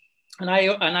And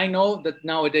I know that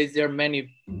nowadays there are many,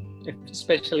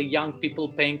 especially young people,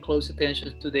 paying close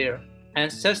attention to their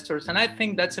ancestors, and I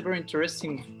think that's a very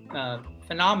interesting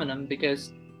phenomenon,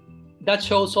 because that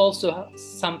shows also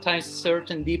sometimes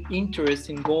certain deep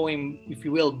interest in going, if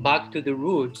you will, back to the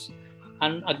roots,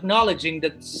 and acknowledging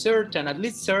that certain, at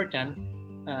least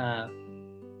certain, uh,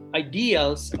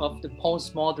 ideals of the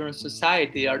postmodern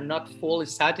society are not fully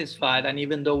satisfied. And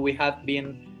even though we have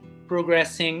been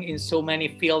progressing in so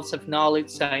many fields of knowledge,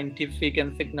 scientific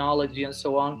and technology and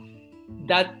so on,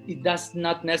 that it does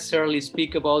not necessarily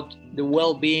speak about the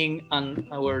well-being and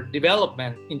our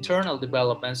development, internal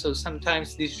development. So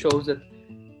sometimes this shows that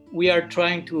we are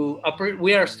starting to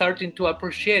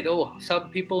appreciate, oh, some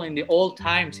people in the old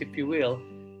times, if you will,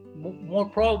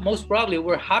 most probably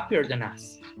were happier than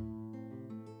us.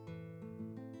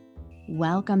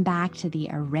 Welcome back to the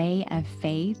Array of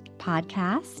Faith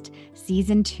podcast,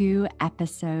 season 2,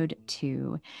 episode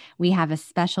 2. We have a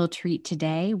special treat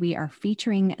today. We are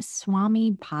featuring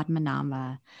Swami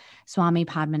Padmanabha. Swami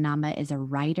Padmanabha is a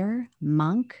writer,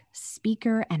 monk,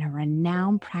 speaker, and a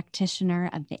renowned practitioner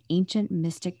of the ancient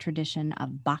mystic tradition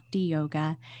of Bhakti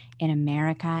Yoga in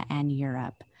America and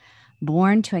Europe.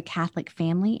 Born to a Catholic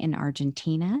family in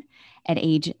Argentina, at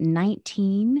age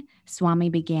 19, Swami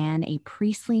began a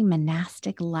priestly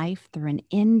monastic life through an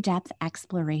in-depth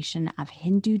exploration of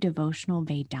Hindu devotional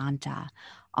Vedanta,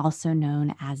 also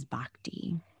known as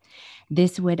Bhakti.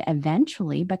 This would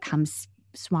eventually become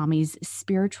Swami's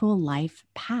spiritual life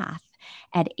path.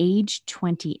 At age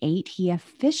 28, he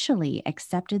officially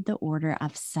accepted the order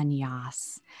of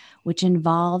sannyas, which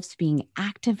involves being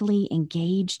actively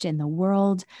engaged in the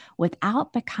world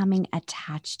without becoming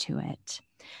attached to it.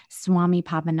 Swami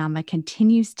Padmanabha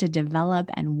continues to develop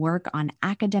and work on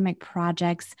academic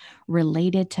projects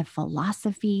related to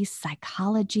philosophy,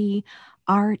 psychology,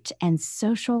 art, and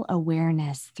social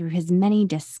awareness through his many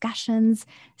discussions,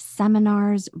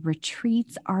 seminars,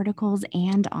 retreats, articles,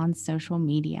 and on social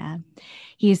media.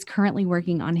 He is currently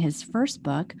working on his first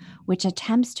book, which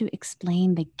attempts to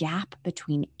explain the gap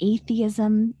between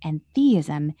atheism and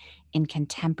theism in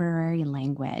contemporary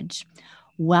language.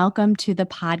 Welcome to the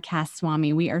podcast,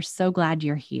 Swami. We are so glad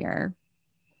you're here.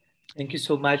 Thank you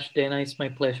so much, Dana. It's my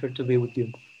pleasure to be with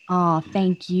you. Oh,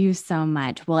 thank you so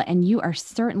much. Well, and you are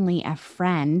certainly a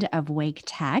friend of Wake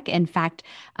Tech. In fact,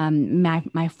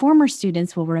 my former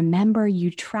students will remember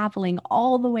you traveling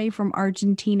all the way from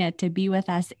Argentina to be with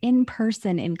us in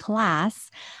person in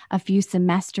class a few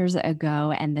semesters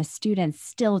ago. And the students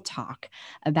still talk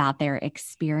about their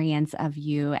experience of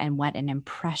you and what an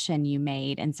impression you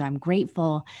made. And so I'm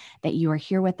grateful that you are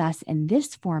here with us in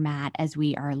this format as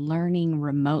we are learning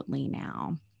remotely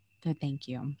now. So thank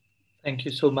you. Thank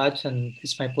you so much, and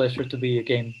it's my pleasure to be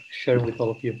again sharing with all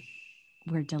of you.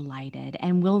 We're delighted,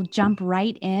 and we'll jump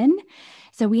right in.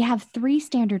 So we have 3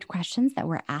 standard questions that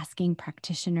we're asking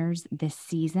practitioners this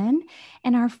season.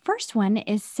 And our first one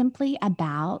is simply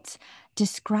about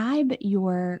describe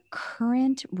your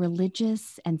current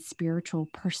religious and spiritual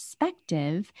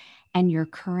perspective and your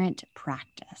current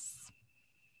practice.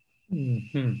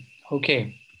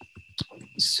 Okay.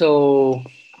 So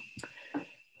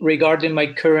regarding my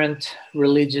current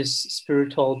religious,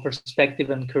 spiritual perspective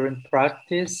and current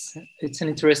practice, it's an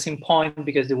interesting point,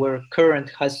 because the word current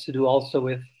has to do also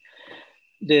with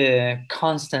the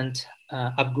constant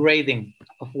upgrading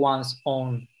of one's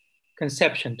own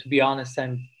conception. To be honest,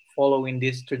 I'm following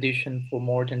this tradition for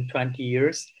more than 20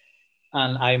 years.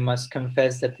 And I must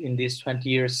confess that in these 20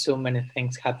 years, so many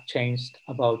things have changed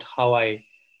about how I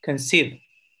conceive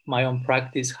my own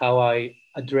practice, how I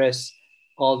address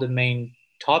all the main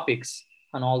topics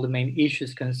and all the main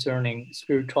issues concerning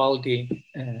spirituality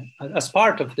as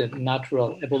part of the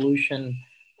natural evolution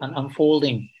and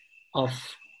unfolding of,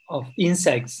 of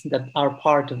insights that are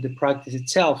part of the practice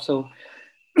itself. So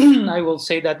I will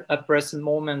say that at present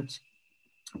moment,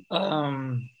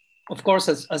 of course,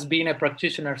 as being a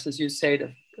practitioner, as you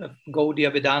said, of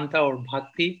Gaudiya Vedanta or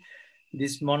Bhakti,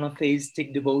 this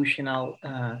monotheistic devotional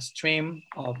stream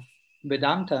of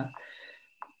Vedanta,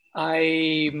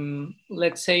 I'm,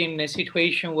 let's say, in a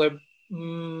situation where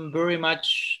very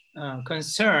much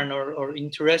concerned or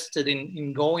interested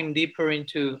in going deeper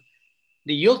into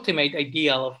the ultimate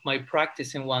ideal of my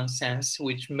practice in one sense,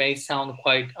 which may sound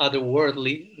quite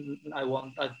otherworldly. I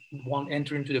won't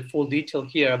enter into the full detail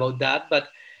here about that, but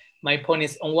my point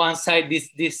is, on one side,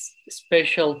 this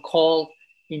special call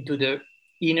into the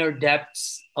inner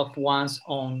depths of one's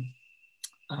own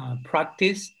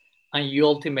practice and the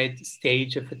ultimate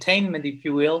stage of attainment, if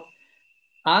you will,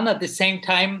 and at the same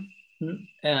time,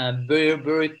 very,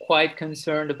 very quite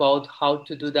concerned about how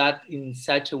to do that in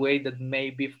such a way that may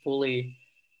be fully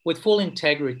with full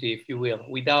integrity, if you will,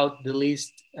 without the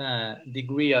least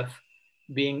degree of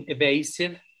being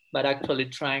evasive, but actually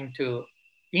trying to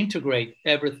integrate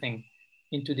everything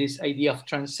into this idea of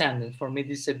transcendence. For me,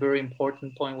 this is a very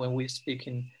important point when we speak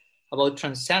about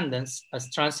transcendence. As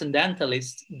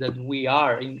transcendentalists that we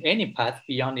are in any path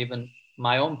beyond even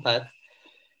my own path,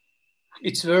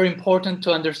 it's very important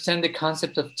to understand the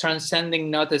concept of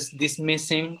transcending, not as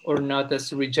dismissing or not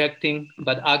as rejecting,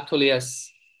 but actually as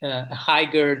a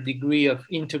higher degree of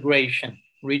integration,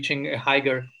 reaching a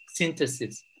higher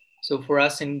synthesis. So for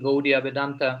us in Gaudiya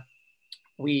Vedanta,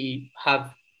 we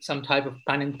have some type of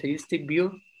panentheistic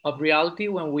view of reality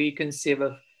when we conceive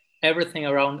of everything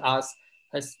around us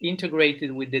as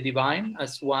integrated with the divine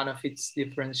as one of its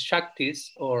different shaktis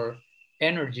or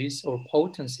energies or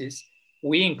potencies.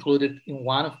 We included in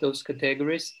one of those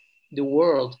categories, the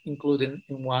world included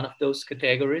in one of those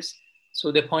categories.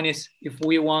 So the point is, if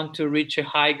we want to reach a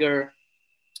higher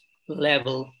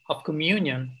level of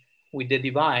communion with the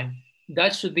divine,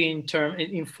 that should be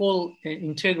in full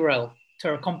integral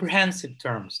comprehensive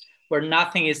terms, where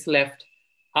nothing is left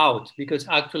out. Because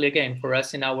actually, again, for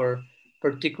us in our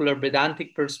particular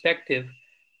Vedantic perspective,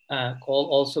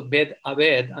 called also Ved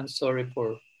Aved, I'm sorry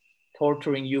for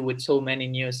torturing you with so many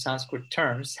new Sanskrit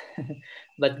terms,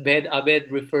 but Ved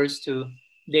Aved refers to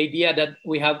the idea that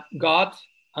we have God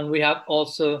and we have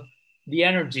also the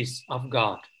energies of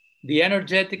God, the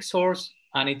energetic source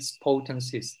and its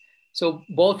potencies. So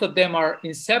both of them are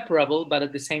inseparable, but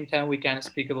at the same time, we can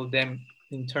speak about them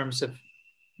in terms of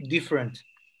different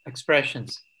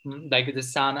expressions, like the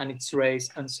sun and its rays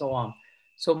and so on.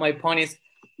 So my point is,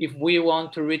 if we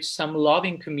want to reach some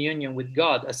loving communion with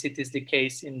God, as it is the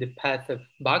case in the path of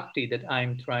bhakti that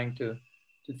I'm trying to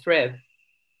thread,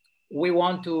 we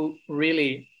want to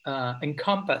really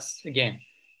encompass, again,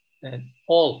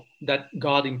 all that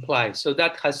God implies. So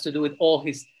that has to do with all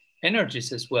his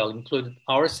energies as well, including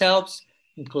ourselves,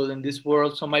 including this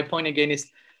world. So my point again is,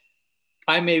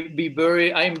 I'm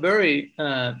very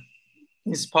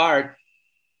inspired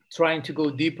trying to go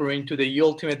deeper into the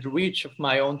ultimate reach of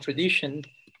my own tradition,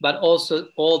 but also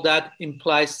all that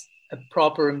implies a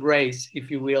proper embrace,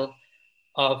 if you will,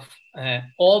 of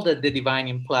all that the divine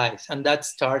implies. And that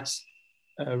starts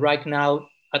right now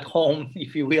at home,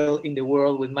 if you will, in the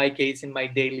world, with my case, in my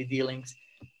daily dealings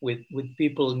with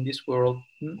people in this world.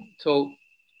 So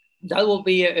that will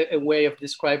be a way of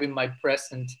describing my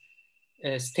present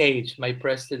stage, my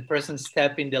present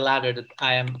step in the ladder that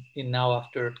I am in now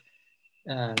after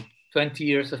 20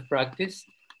 years of practice.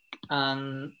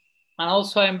 And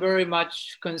also I'm very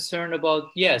much concerned about,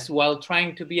 yes, while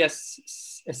trying to be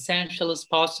as essential as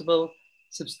possible,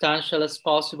 substantial as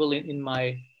possible in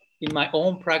my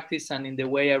own practice and in the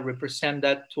way I represent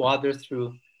that to others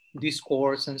through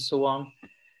discourse and so on,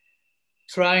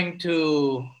 trying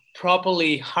to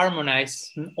properly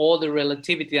harmonize all the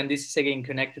relativity, and this is again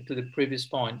connected to the previous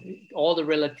point, all the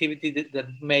relativity that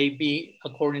may be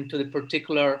according to the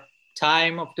particular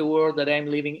time of the world that I'm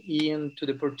living in, to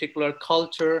the particular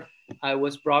culture I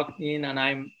was brought in and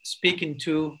I'm speaking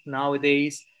to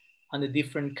nowadays, and the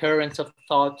different currents of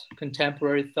thought,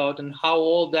 contemporary thought, and how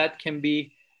all that can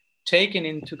be taken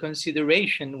into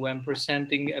consideration when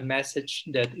presenting a message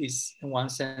that is in one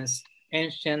sense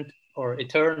ancient or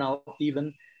eternal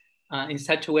even, in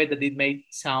such a way that it may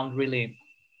sound really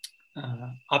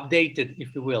updated,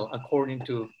 if you will, according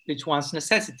to each one's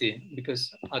necessity.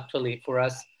 Because actually for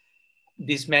us,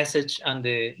 this message and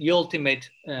the ultimate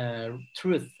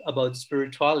truth about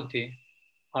spirituality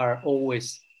are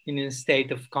always in a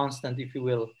state of constant, if you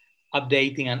will,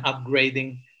 updating and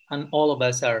upgrading. And all of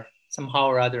us are somehow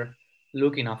or other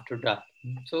looking after that.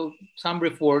 So some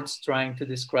brief words trying to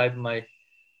describe my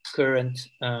current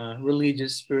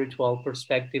religious, spiritual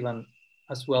perspective, and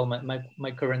as well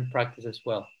my current practice as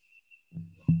well.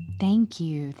 Thank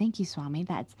you, Swami.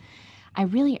 I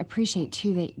really appreciate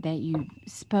too that you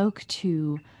spoke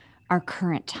to our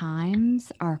current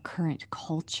times, our current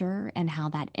culture, and how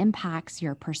that impacts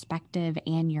your perspective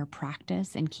and your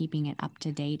practice and keeping it up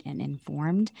to date and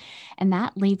informed. And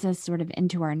that leads us sort of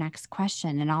into our next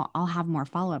question. And I'll have more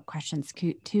follow-up questions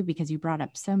too, because you brought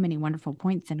up so many wonderful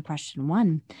points in question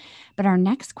one. But our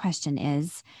next question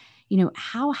is,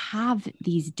 how have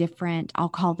these different, I'll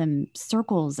call them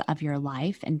circles of your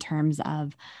life in terms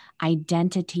of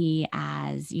identity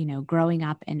as, growing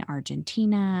up in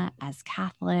Argentina as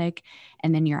Catholic,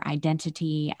 and then your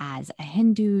identity as a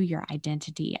Hindu, your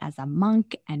identity as a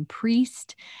monk and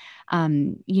priest,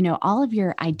 all of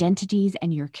your identities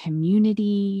and your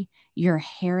community, your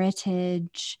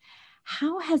heritage,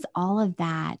 how has all of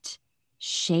that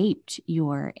shaped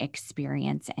your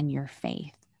experience and your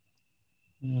faith?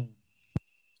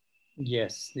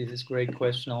 Yes, this is a great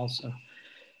question also.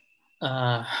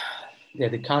 Uh, yeah,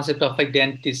 the concept of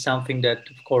identity is something that,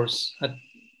 of course, at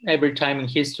every time in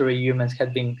history, humans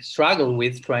have been struggled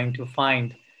with, trying to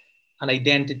find an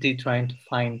identity, trying to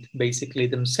find basically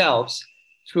themselves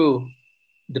through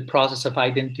the process of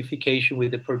identification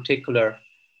with a particular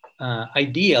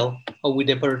ideal or with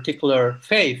a particular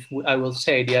faith. I will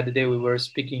say the other day we were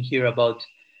speaking here about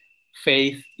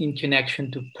faith in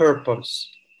connection to purpose.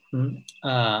 Mm.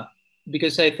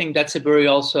 Because I think that's a very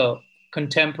also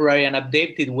contemporary and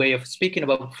updated way of speaking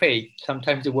about faith.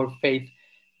 Sometimes the word faith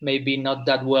may be not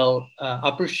that well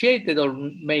appreciated or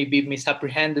may be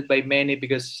misapprehended by many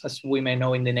because, as we may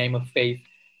know, in the name of faith,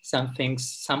 some things,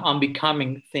 some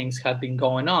unbecoming things have been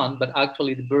going on. But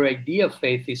actually, the very idea of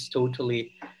faith is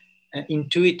totally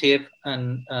intuitive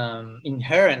and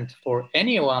inherent for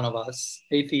any one of us,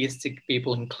 atheistic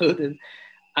people included.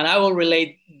 And I will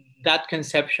relate that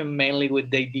conception mainly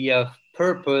with the idea of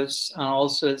purpose and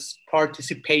also as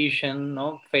participation.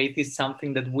 No? Faith is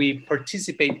something that we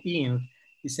participate in,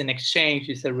 it's an exchange,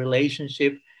 it's a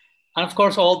relationship. And of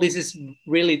course, all this is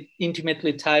really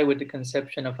intimately tied with the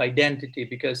conception of identity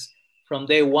because from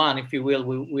day one, if you will,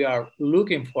 we are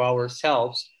looking for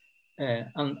ourselves.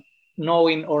 And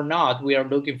knowing or not, we are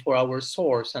looking for our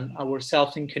source and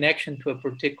ourselves in connection to a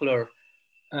particular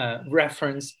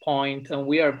reference point, and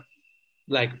we are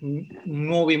like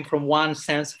moving from one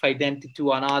sense of identity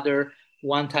to another,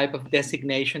 one type of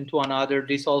designation to another.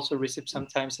 This also receives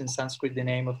sometimes in Sanskrit the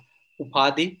name of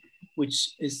upadi,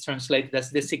 which is translated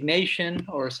as designation,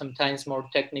 or sometimes more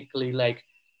technically like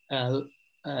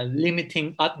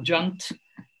limiting adjunct,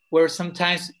 where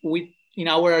sometimes we, in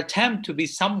our attempt to be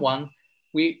someone,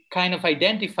 we kind of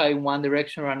identify in one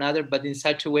direction or another, but in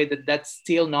such a way that that's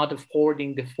still not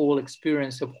affording the full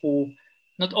experience of who,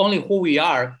 not only who we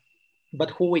are,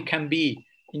 but who we can be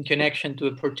in connection to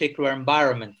a particular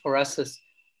environment. For us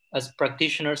as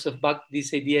practitioners of Bhakti,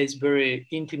 this idea is very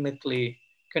intimately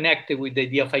connected with the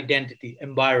idea of identity,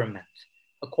 environment.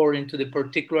 According to the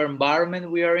particular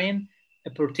environment we are in, a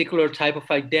particular type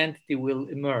of identity will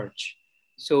emerge.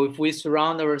 So if we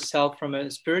surround ourselves from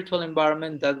a spiritual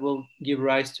environment, that will give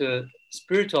rise to a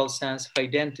spiritual sense of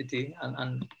identity,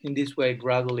 and in this way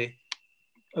gradually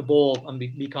evolve and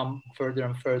become further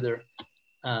and further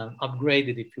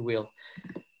upgraded, if you will.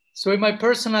 So in my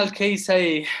personal case,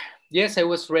 I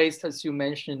was raised, as you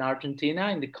mentioned, in Argentina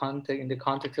in the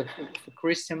context of a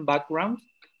Christian background.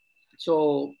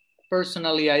 So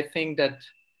personally, I think that,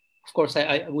 of course,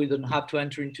 we don't have to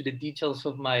enter into the details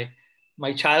of my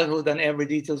childhood and every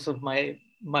details of my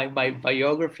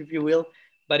biography, if you will.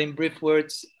 But in brief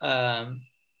words, I'm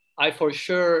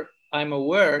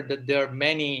aware that there are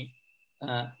many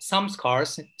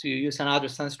samskars, to use another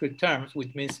Sanskrit terms,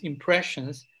 which means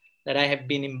impressions that I have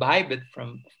been imbibed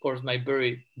from, of course, my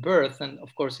very birth. And of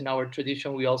course, in our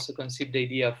tradition, we also conceive the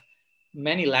idea of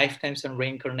many lifetimes and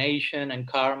reincarnation and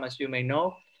karma, as you may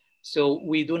know. So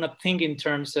we do not think in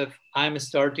terms of I'm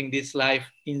starting this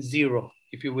life in zero,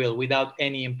 if you will, without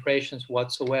any impressions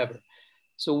whatsoever.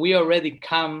 So we already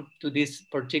come to this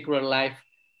particular life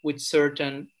with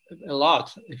a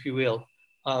lot, if you will,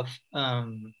 of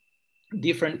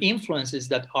different influences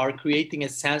that are creating a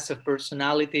sense of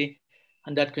personality,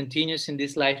 and that continues in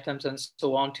these lifetimes and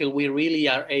so on, till we really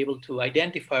are able to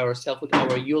identify ourselves with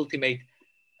our ultimate,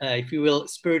 if you will,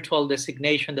 spiritual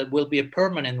designation that will be a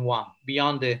permanent one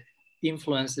beyond the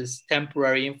influences,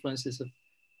 temporary influences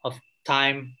of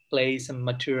time, place, and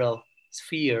material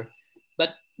sphere.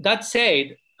 But that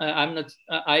said,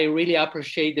 I really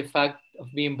appreciate the fact of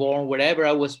being born wherever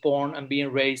I was born and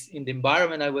being raised in the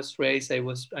environment I was raised. I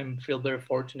feel very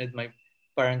fortunate. My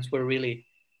parents were really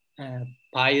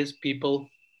pious people,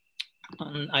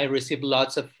 and I received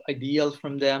lots of ideals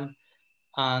from them.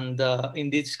 And in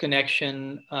this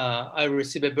connection, I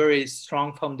received a very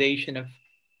strong foundation of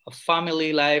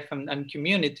family life and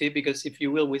community, because if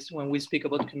you will, when we speak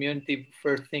about community,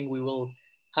 first thing we will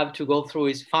have to go through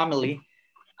is family.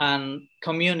 And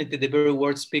community, the very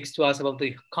word speaks to us about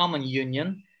the common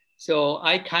union. So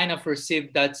I kind of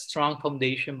received that strong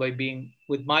foundation by being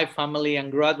with my family,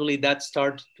 and gradually that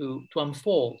started to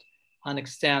unfold and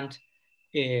extend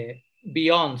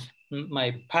beyond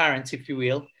my parents, if you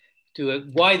will, to a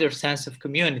wider sense of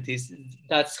communities.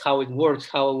 That's how it works,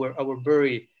 how our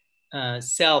very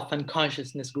self and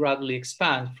consciousness gradually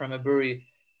expand from a very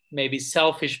maybe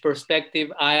selfish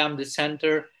perspective. I am the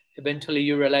center. Eventually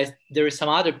you realize there are some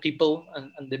other people,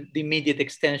 and the immediate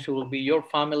extension will be your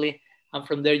family. And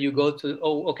from there you go to,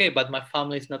 oh, okay, but my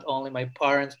family is not only my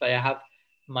parents, but I have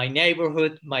my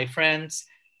neighborhood, my friends,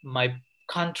 my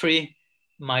country,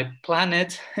 my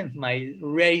planet, my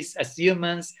race as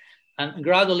humans, And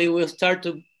gradually we'll start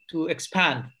to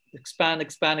expand,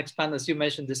 as you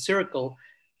mentioned, the circle,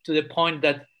 to the point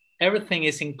that everything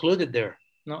is included there.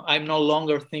 No, I'm no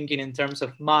longer thinking in terms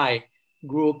of my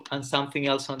group and something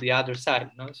else on the other side.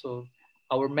 No? So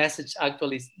our message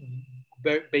actually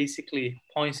basically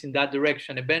points in that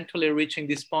direction, eventually reaching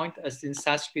this point, as in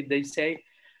Sanskrit they say,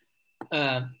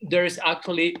 there is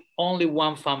actually only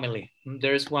one family.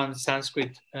 There is one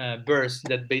Sanskrit verse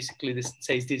that basically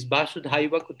says this,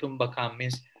 Vasudhaiva Kutumbakam,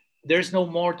 means there's no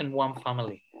more than one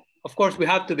family. Of course, we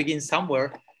have to begin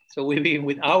somewhere. So we begin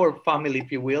with our family,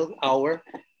 if you will,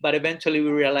 but eventually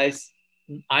we realize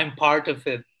I'm part of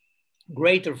a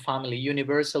greater family,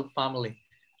 universal family.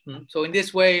 So in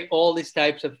this way, all these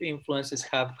types of influences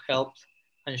have helped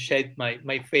and shaped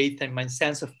my faith and my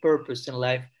sense of purpose in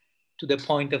life, to the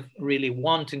point of really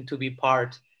wanting to be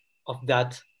part of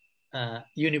that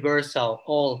universal,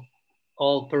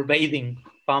 all pervading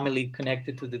family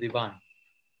connected to the divine.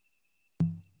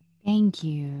 Thank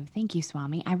you. Thank you,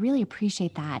 Swami. I really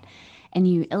appreciate that. And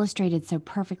you illustrated so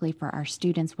perfectly for our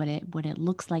students what it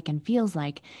looks like and feels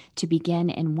like to begin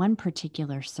in one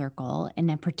particular circle, in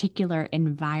a particular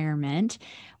environment,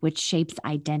 which shapes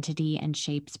identity and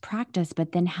shapes practice,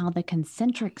 but then how the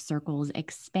concentric circles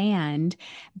expand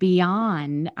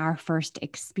beyond our first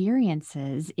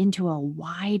experiences into a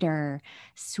wider,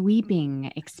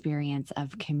 sweeping experience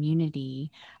of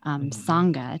community,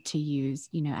 Sangha, to use,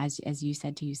 as you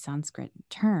said, to use Sanskrit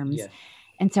terms. Yeah.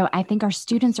 And so I think our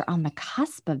students are on the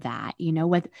cusp of that.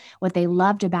 What they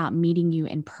loved about meeting you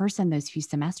in person those few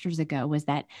semesters ago was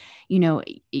that,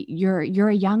 you're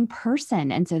a young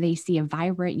person. And so they see a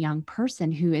vibrant young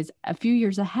person who is a few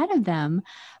years ahead of them,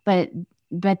 but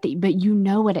you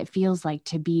know what it feels like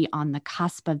to be on the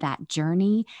cusp of that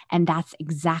journey. And that's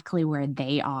exactly where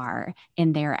they are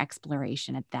in their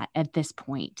exploration at this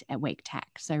point at Wake Tech.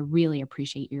 So I really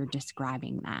appreciate your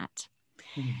describing that.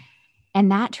 Mm-hmm. And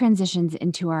that transitions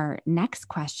into our next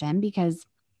question, because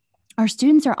our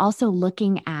students are also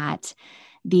looking at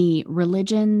the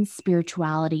religion,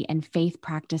 spirituality, and faith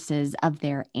practices of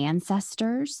their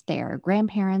ancestors, their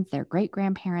grandparents, their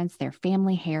great-grandparents, their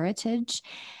family heritage,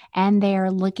 and they're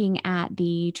looking at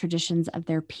the traditions of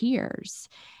their peers.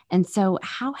 And so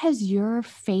how has your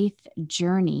faith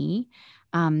journey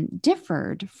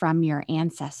differed from your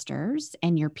ancestors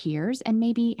and your peers? And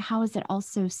maybe how is it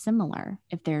also similar,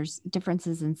 if there's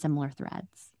differences and similar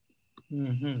threads?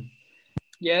 Mm-hmm.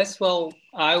 Yes, well,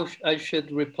 I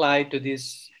should reply to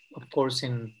this, of course,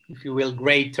 in, if you will,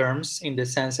 gray terms, in the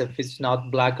sense of it's not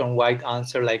black and white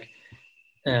answer, like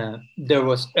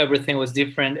everything was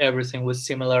different, everything was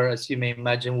similar. As you may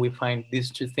imagine, we find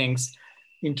these two things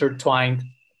intertwined,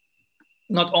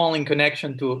 not only in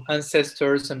connection to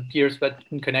ancestors and peers, but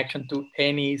in connection to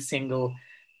any single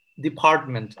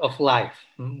department of life.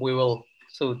 We will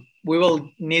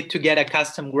need to get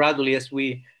accustomed gradually, as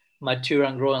we mature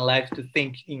and grow in life, to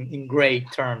think in gray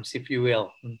terms, if you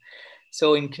will.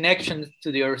 So in connection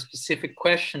to your specific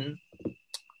question,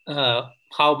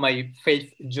 how my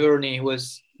faith journey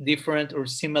was different or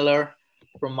similar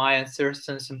from my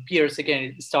ancestors and peers,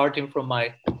 again, starting from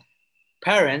my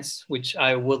parents, which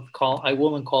I wouldn't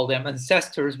call them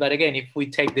ancestors, but again, if we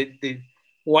take the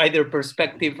wider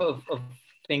perspective of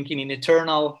thinking in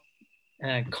eternal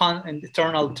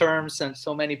terms, and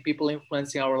so many people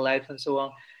influencing our life and so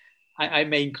on, I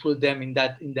may include them in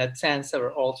that sense,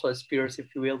 or also as peers,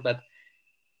 if you will. But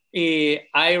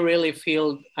I really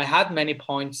feel I had many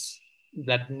points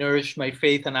that nourished my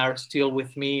faith and are still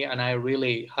with me, and I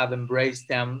really have embraced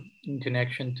them in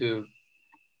connection to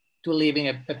living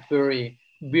a very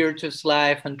virtuous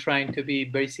life and trying to be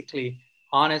basically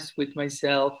honest with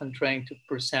myself and trying to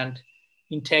present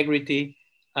integrity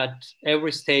at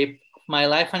every step of my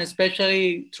life, and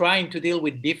especially trying to deal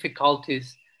with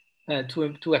difficulties,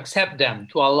 to accept them,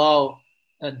 to allow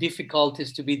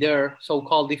difficulties to be there,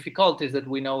 so-called difficulties that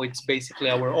we know it's basically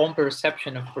our own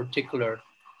perception of particular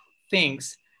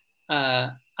things,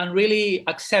 and really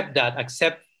accept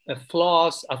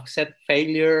flaws, accept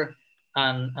failure,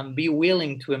 and be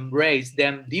willing to embrace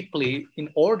them deeply in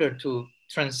order to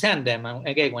transcend them. And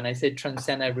again, when I say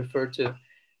transcend, I refer to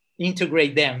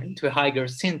integrate them into a higher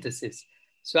synthesis.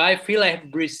 So I feel I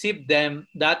have received them,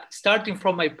 that starting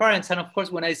from my parents. And of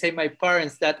course, when I say my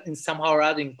parents, that in somehow or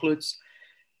other includes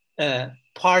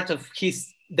part of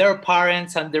their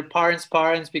parents and their parents'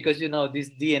 parents, because this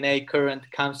DNA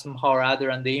current comes somehow or other,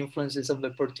 and the influences of the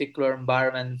particular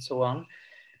environment and so on.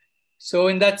 So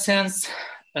in that sense,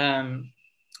 and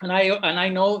I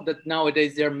know that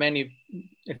nowadays there are many,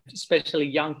 especially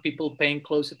young people, paying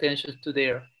close attention to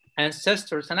their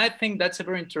ancestors, and I think that's a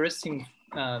very interesting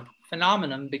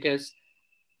phenomenon, because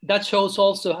that shows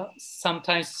also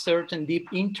sometimes certain deep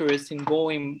interest in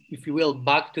going, if you will,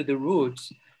 back to the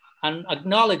roots and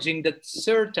acknowledging that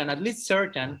at least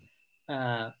certain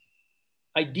uh,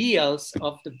 ideals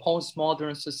of the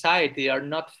postmodern society are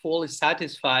not fully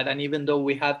satisfied. And even though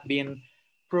we have been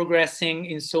progressing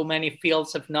in so many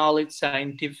fields of knowledge,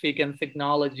 scientific and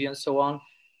technology and so on,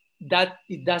 that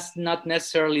it does not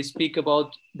necessarily speak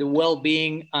about the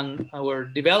well-being and our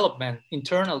development,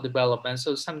 internal development.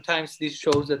 So sometimes this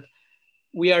shows that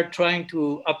we are starting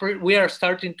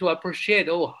to appreciate,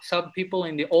 oh, some people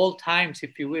in the old times,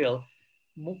 if you will,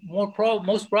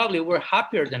 most probably were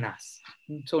happier than us.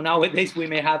 So nowadays we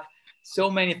may have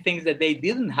so many things that they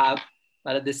didn't have,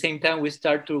 but at the same time we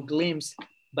start to glimpse,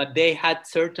 but they had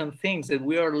certain things that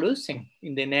we are losing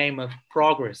in the name of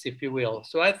progress, if you will.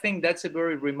 So I think that's a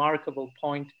very remarkable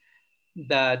point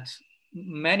that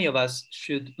many of us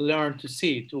should learn to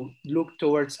see, to look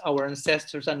towards our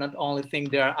ancestors and not only think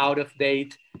they are out of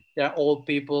date, they are old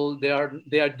people,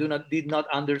 did not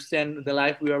understand the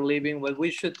life we are living, but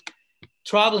we should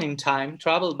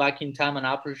travel back in time and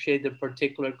appreciate the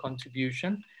particular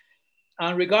contribution.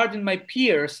 And regarding my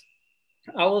peers,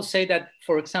 I will say that,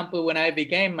 for example, when I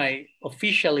began my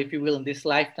official, if you will, in this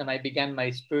lifetime, I began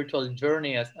my spiritual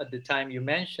journey at the time you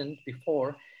mentioned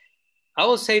before. I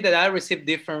will say that I received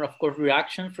different, of course,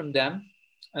 reaction from them.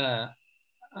 Uh,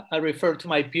 I refer to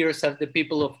my peers as the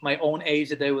people of my own age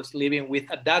that I was living with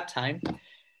at that time.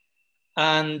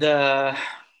 And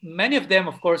many of them,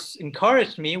 of course,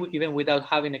 encouraged me, even without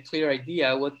having a clear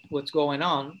idea what's going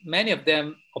on. Many of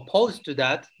them opposed to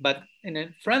that, but in a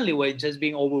friendly way, just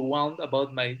being overwhelmed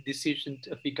about my decision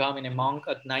of becoming a monk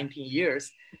at 19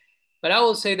 years. But I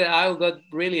will say that I got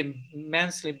really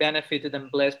immensely benefited and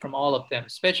blessed from all of them,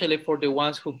 especially for the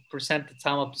ones who presented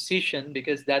some opposition,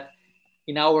 because that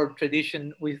in our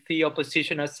tradition, we see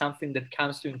opposition as something that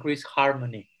comes to increase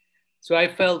harmony. So I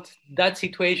felt that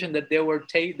situation that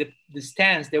the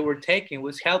stance they were taking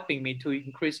was helping me to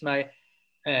increase my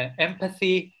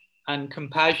empathy and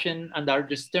compassion and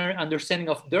understanding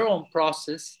of their own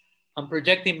process and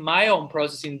projecting my own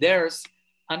process in theirs.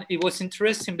 And it was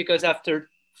interesting because after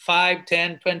 5,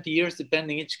 10, 20 years,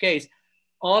 depending each case,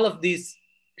 all of these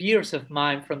peers of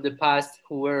mine from the past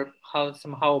who were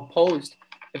somehow opposed,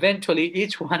 eventually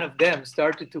each one of them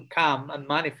started to come and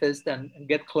manifest and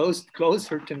get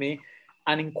closer to me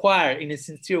and inquire in a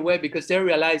sincere way, because they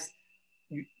realized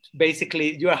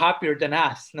basically you are happier than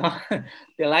us. No?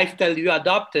 The lifestyle you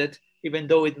adopted, even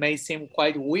though it may seem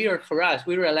quite weird for us,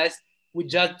 we realize we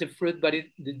judge the fruit, but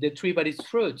the tree, but its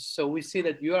fruits. So we see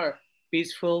that you are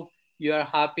peaceful, you are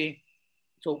happy.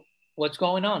 So what's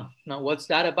going on? Now, what's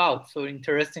that about? So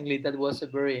interestingly, that was a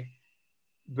very,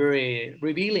 very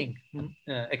revealing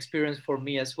experience for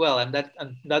me as well. And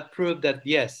that proved that,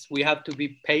 yes, we have to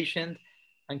be patient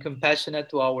and compassionate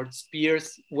to our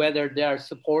peers, whether they are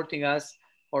supporting us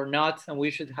or not. And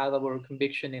we should have our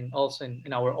conviction in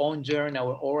our own journey,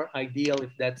 our ideal,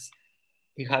 if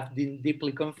you have been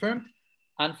deeply confirmed.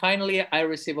 And finally, I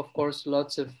receive, of course,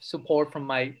 lots of support from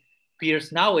my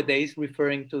peers nowadays,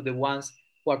 referring to the ones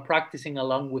who are practicing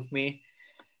along with me.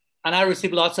 And I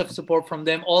receive lots of support from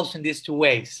them also in these two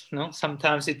ways. No?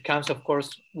 Sometimes it comes, of course,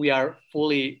 we are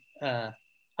fully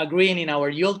agreeing in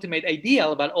our ultimate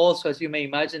ideal, but also, as you may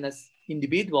imagine, as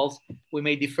individuals, we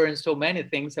may differ in so many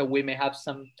things that we may have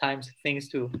sometimes things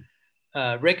to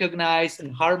recognize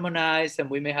and harmonize, and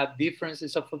we may have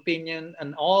differences of opinion,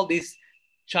 and all these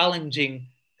challenging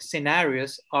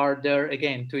scenarios are there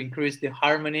again to increase the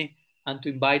harmony and to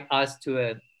invite us to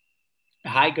a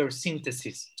higher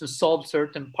synthesis to solve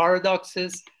certain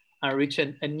paradoxes and reach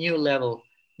a new level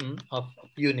of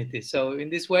unity. So in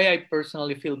this way, I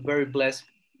personally feel very blessed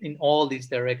in all these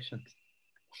directions.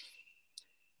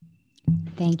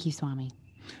 Thank you, Swami.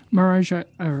 Maharaj,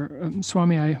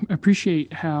 Swami, I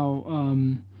appreciate how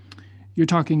you're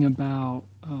talking about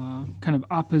kind of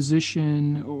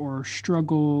opposition or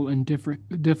struggle and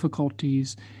different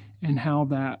difficulties, and how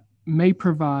that may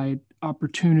provide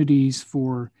opportunities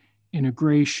for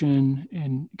integration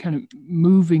and kind of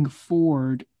moving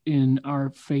forward in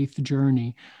our faith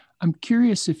journey. I'm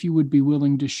curious if you would be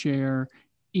willing to share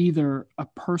either a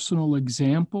personal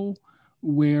example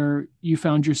where you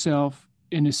found yourself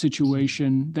in a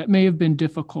situation that may have been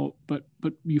difficult, but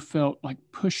you felt like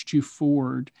pushed you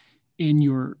forward in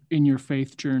your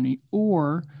faith journey,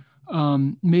 or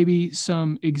maybe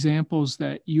some examples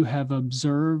that you have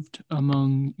observed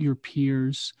among your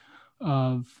peers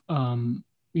of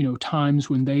times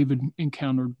when they've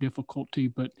encountered difficulty,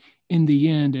 but in the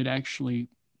end it actually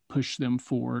pushed them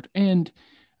forward. And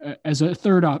as a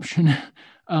third option,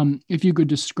 if you could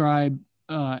describe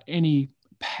any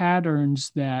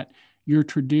patterns that your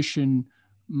tradition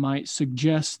might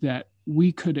suggest that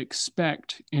we could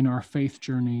expect in our faith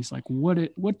journeys? Like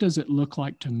what does it look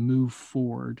like to move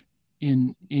forward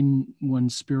in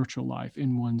one's spiritual life,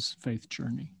 in one's faith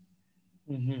journey?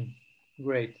 Mm-hmm.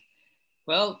 Great.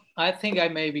 Well, I think I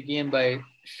may begin by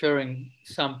sharing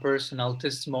some personal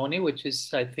testimony, which is,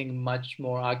 I think, much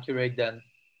more accurate than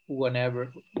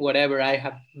whatever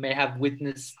I may have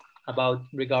witnessed about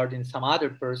regarding some other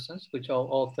persons, which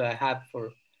also I have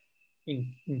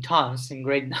in tons, in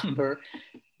great number.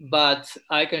 But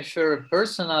I can share a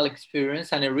personal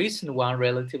experience and a recent one,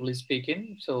 relatively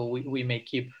speaking, so we may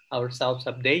keep ourselves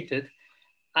updated.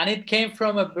 And it came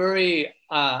from a very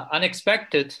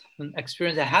unexpected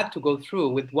experience I had to go through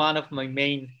with one of my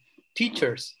main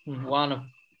teachers, one of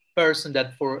person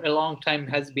that for a long time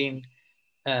has been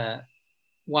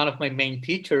one of my main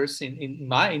teachers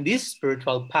in this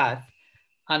spiritual path.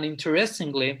 And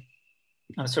interestingly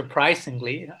and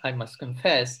surprisingly, I must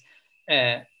confess,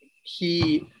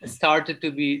 he started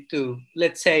to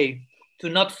let's say to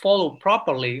not follow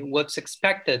properly what's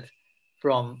expected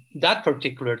from that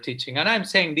particular teaching. And I'm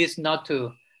saying this not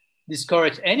to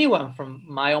discourage anyone from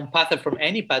my own path or from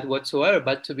any path whatsoever,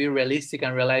 but to be realistic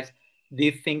and realize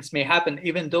these things may happen,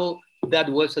 even though that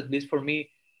was, at least for me,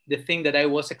 the thing that I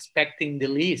was expecting the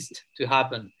least to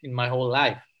happen in my whole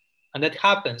life. And that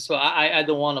happened. So I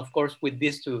don't want, of course, with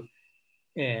this to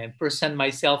present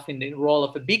myself in the role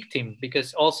of a victim,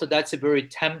 because also that's a very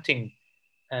tempting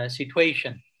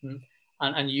situation.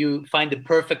 And you find the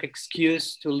perfect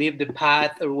excuse to leave the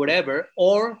path or whatever,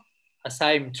 or as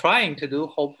I'm trying to do,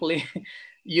 hopefully,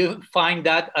 you find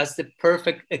that as the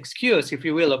perfect excuse, if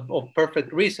you will, of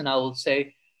perfect reason, I will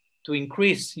say, to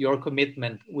increase your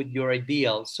commitment with your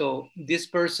ideal. So this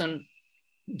person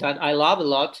that I love a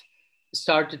lot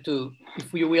started to,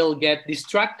 if we will, get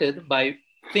distracted by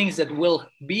things that will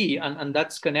be, and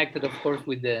that's connected, of course,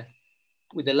 with the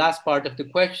last part of the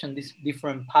question, these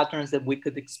different patterns that we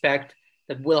could expect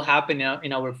that will happen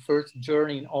in our first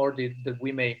journey in order that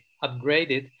we may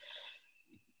upgrade it.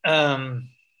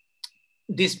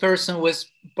 This person was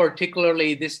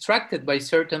particularly distracted by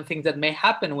certain things that may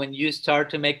happen when you start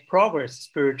to make progress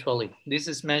spiritually. This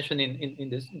is mentioned in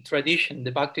the tradition,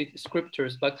 the Bhakti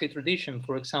scriptures, Bhakti tradition,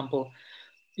 for example.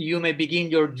 You may begin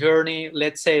your journey,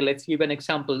 let's give an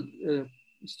example,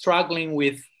 struggling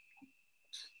with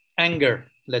anger,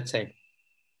 let's say.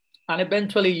 And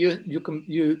eventually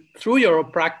you through your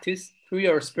practice, through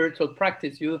your spiritual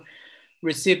practice, you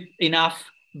receive enough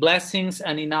blessings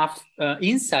and enough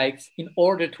insights in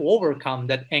order to overcome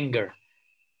that anger.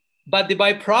 But the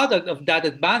byproduct of that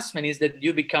advancement is that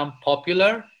you become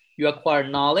popular, you acquire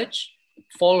knowledge,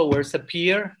 followers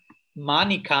appear,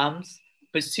 money comes,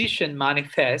 position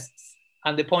manifests.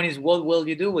 And the point is, what will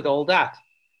you do with all that?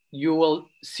 You will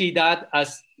see that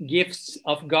as gifts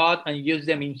of God and use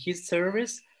them in His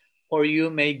service, or you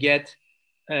may get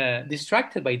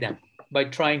distracted by them, by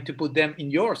trying to put them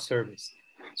in your service.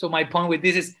 So my point with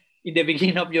this is, in the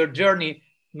beginning of your journey,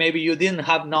 maybe you didn't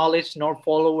have knowledge, nor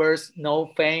followers,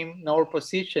 no fame, nor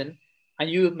position, and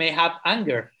you may have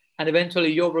anger. And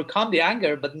eventually you overcome the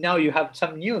anger, but now you have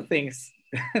some new things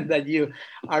that you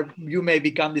may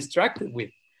become distracted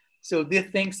with. So these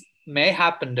things may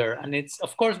happen there. And it's,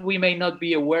 of course, we may not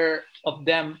be aware of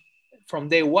them from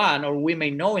day one, or we may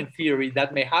know in theory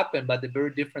that may happen, but the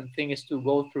very different thing is to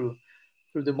go through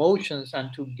the motions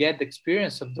and to get the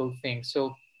experience of those things.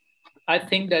 So I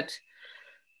think that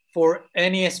for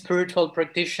any spiritual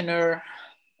practitioner,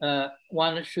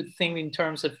 one should think in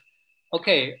terms of,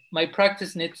 okay, my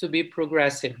practice needs to be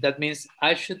progressive. That means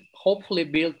I should hopefully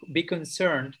be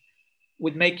concerned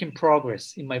with making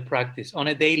progress in my practice on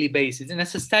a daily basis, in a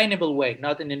sustainable way,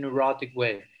 not in a neurotic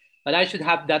way. But I should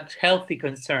have that healthy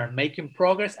concern, making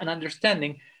progress and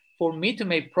understanding. For me to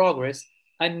make progress,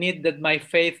 I need that my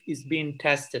faith is being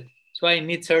tested. So I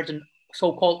need certain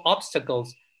so-called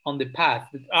obstacles on the path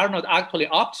that are not actually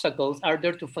obstacles, are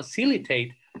there to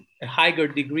facilitate a higher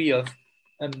degree of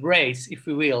embrace, if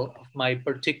you will, of my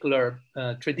particular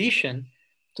tradition.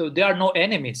 So they are no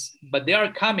enemies, but they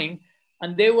are coming,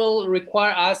 and they will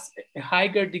require us a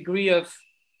higher degree of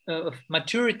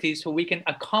maturity, so we can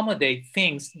accommodate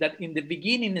things that in the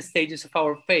beginning stages of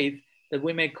our faith, that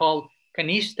we may call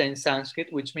kanishta in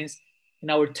Sanskrit, which means in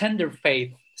our tender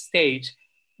faith stage,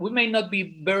 we may not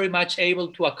be very much able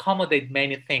to accommodate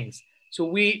many things. So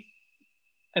we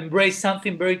embrace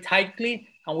something very tightly,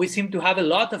 and we seem to have a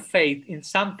lot of faith in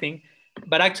something,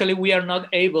 but actually we are not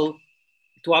able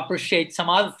to appreciate some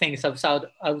other things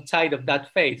outside of that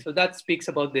faith. So that speaks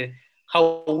about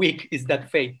how weak is that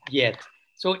faith yet.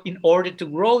 So in order to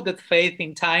grow that faith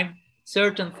in time,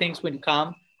 certain things will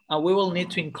come, and we will need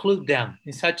to include them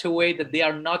in such a way that they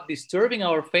are not disturbing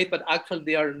our faith, but actually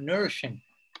they are nourishing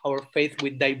our faith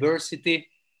with diversity,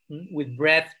 with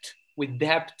breadth, with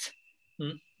depth.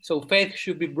 So faith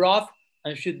should be broad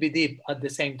and should be deep at the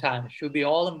same time. It should be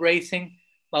all embracing,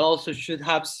 but also should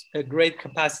have a great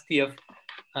capacity of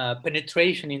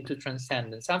penetration into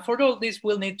transcendence. And for all this,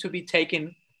 will need to be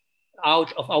taken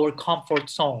out of our comfort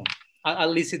zone. At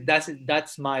least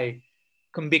that's my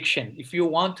conviction. If you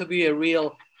want to be a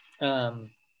real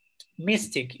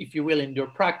mystic, if you will, in your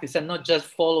practice, and not just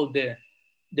follow the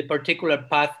particular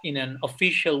path in an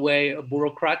official way, a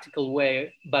bureaucratical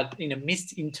way, but in a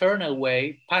internal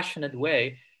way, passionate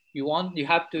way, you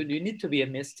need to be a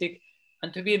mystic.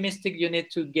 And to be a mystic, you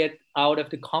need to get out of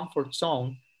the comfort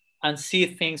zone and see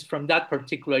things from that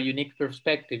particular unique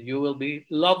perspective. You will be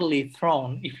lovely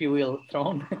thrown, if you will,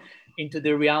 into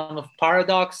the realm of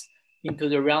paradox, into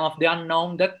the realm of the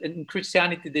unknown. That in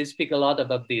Christianity, they speak a lot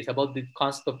about this, about the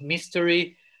concept of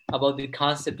mystery, about the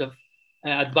concept of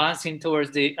advancing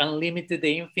towards the unlimited,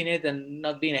 the infinite, and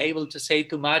not being able to say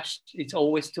too much. It's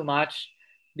always too much.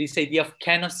 This idea of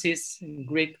kenosis,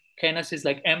 Greek kenosis,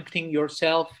 like emptying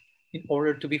yourself in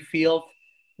order to be filled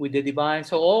with the divine.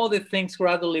 So all the things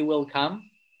gradually will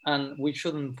come, and we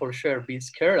shouldn't for sure be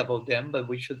scared about them, but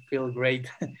we should feel great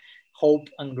hope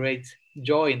and great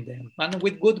joy in them. And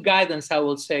with good guidance, I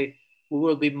will say, we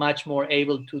will be much more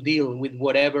able to deal with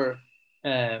whatever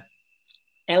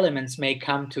elements may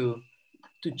come to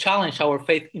challenge our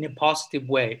faith in a positive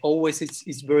way. Always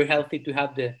it's very healthy to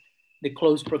have the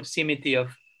close proximity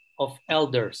of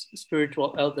elders,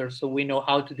 spiritual elders, so we know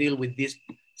how to deal with these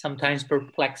sometimes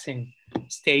perplexing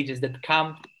stages that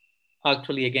come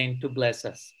actually again to bless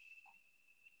us.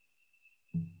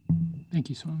 Thank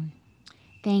you, Swami.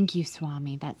 Thank you,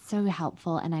 Swami. That's so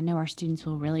helpful. And I know our students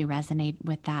will really resonate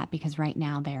with that, because right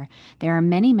now there are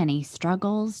many, many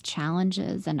struggles,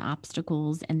 challenges, and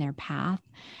obstacles in their path,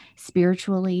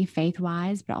 spiritually,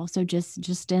 faith-wise, but also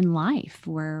just in life.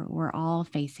 We're all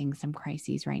facing some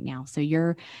crises right now. So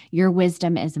your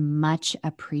wisdom is much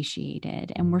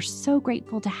appreciated. And we're so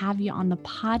grateful to have you on the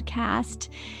podcast.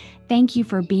 Thank you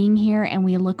for being here, and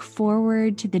we look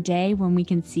forward to the day when we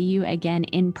can see you again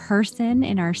in person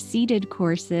in our seated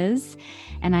courses.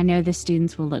 And I know the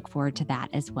students will look forward to that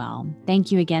as well.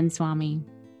 Thank you again, Swami.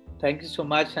 Thank you so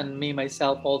much. And me,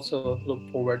 myself, also look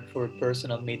forward for a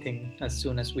personal meeting as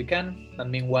soon as we can. And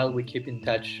meanwhile, we keep in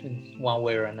touch in one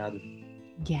way or another.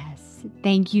 Yes.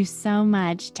 Thank you so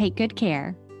much. Take good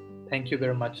care. Thank you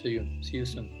very much to you. See you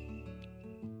soon.